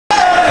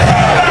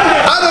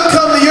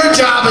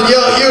stop and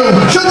yell at you.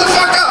 Shut the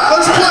fuck up,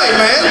 let's play,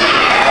 man.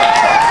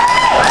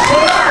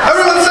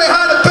 Everyone say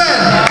hi to Ben.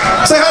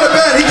 Say hi to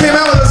Ben, he came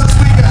out with us this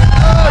weekend.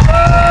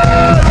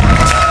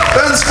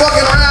 Ben's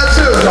fucking rad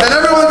too. And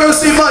everyone go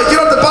see Mike.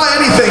 You don't have to buy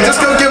anything, just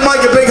go give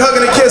Mike a big hug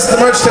and a kiss at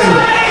the merch table.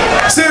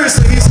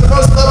 Seriously, he's the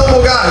most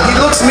lovable guy. He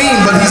looks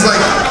mean, but he's like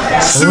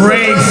super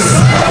Rafe.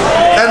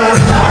 And Rafe!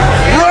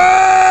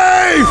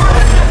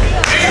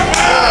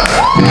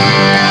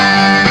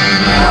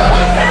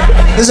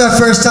 This is our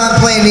first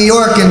time playing New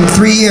York in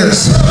 3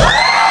 years.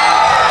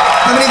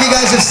 How many of you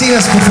guys have seen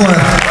us before?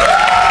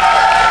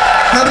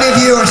 How many of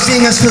you are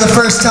seeing us for the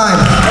first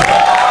time?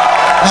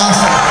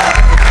 Awesome.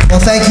 Well,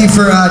 thank you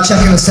for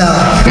checking us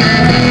out.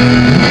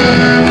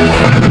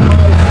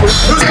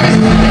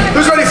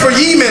 Who's ready for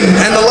Yeeman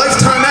and the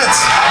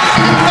Lifetimeettes?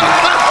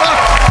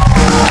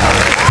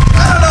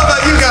 I don't know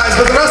about you guys,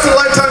 but the rest of the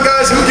Lifetime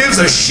guys, who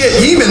gives a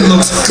shit? Yeeman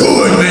looks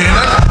good, man.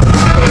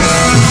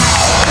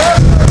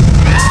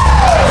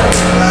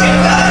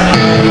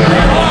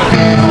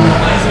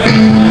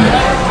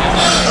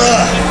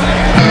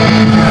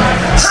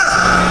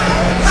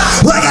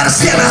 Well, I got a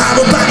stamina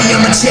hollow body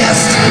on my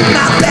chest.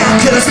 Not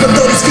bad, cause my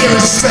body's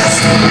feeling stressed.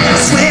 I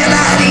swear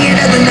by the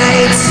end of the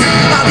night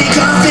I'll be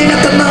coughing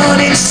up the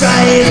morning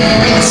strife.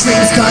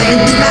 Strings cutting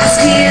through my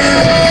skin,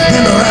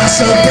 and the rush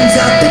opens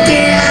up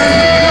again.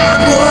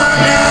 I'm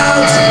worn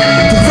out,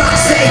 for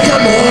fuck's sake,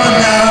 I'm worn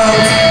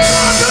out.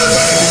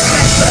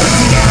 But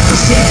the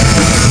aftershit,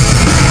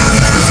 I'm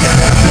not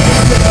gonna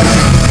feel it.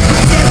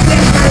 Step with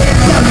my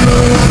lips on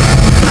move,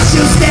 I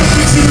should step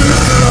into the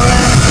floor.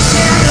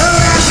 And I know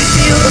that we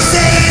feel the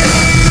same,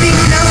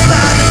 thinking of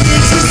all the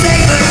things we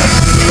savor. And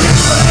I'm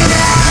worn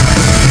out,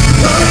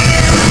 oh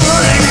yeah, I'm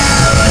worn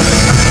out.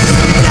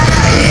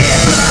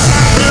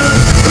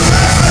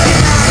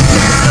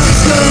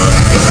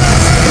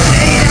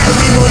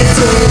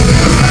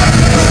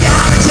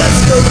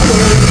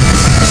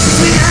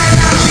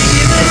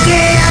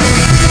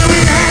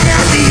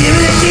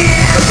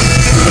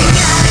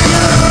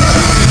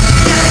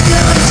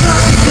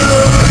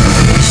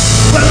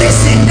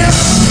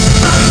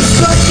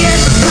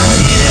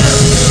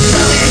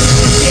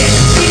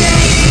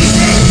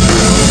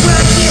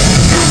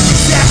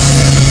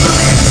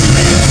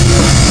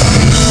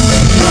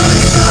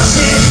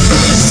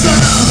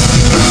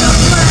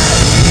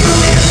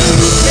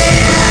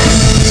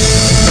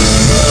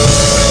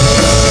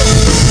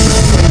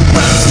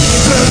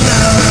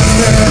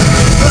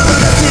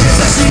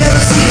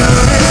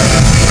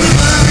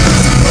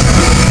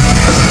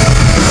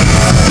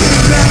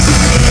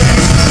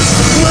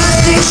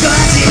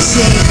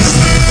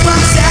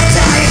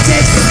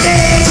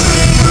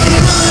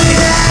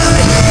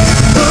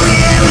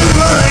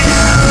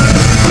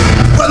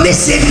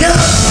 Missing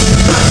love.